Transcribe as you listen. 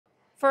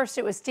First,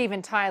 it was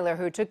Steven Tyler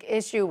who took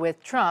issue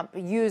with Trump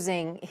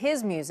using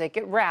his music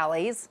at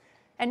rallies.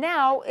 And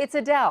now it's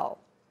Adele.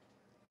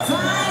 That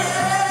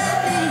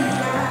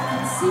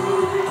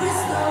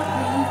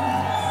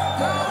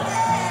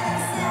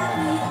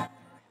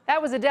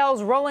was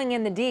Adele's Rolling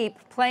in the Deep,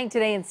 playing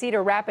today in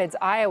Cedar Rapids,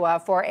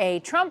 Iowa for a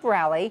Trump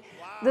rally.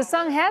 The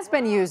song has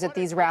been used at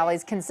these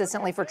rallies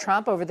consistently for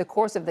Trump over the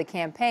course of the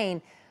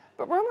campaign.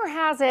 But rumor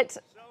has it,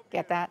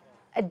 get that,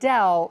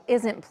 Adele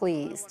isn't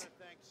pleased.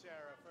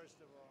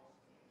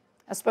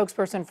 A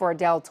spokesperson for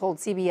Adele told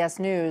CBS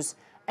News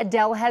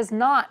Adele has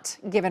not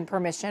given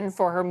permission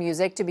for her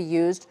music to be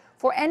used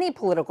for any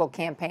political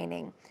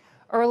campaigning.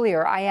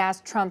 Earlier, I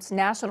asked Trump's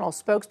national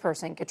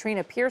spokesperson,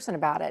 Katrina Pearson,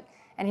 about it,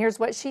 and here's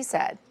what she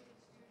said.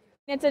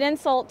 It's an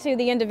insult to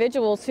the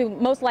individuals who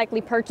most likely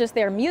purchase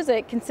their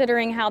music,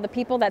 considering how the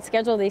people that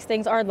schedule these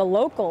things are the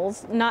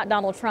locals, not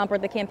Donald Trump or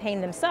the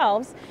campaign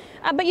themselves.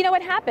 But you know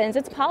what happens?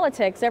 It's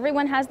politics.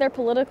 Everyone has their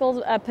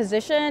political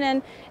position,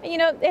 and you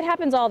know, it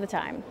happens all the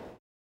time.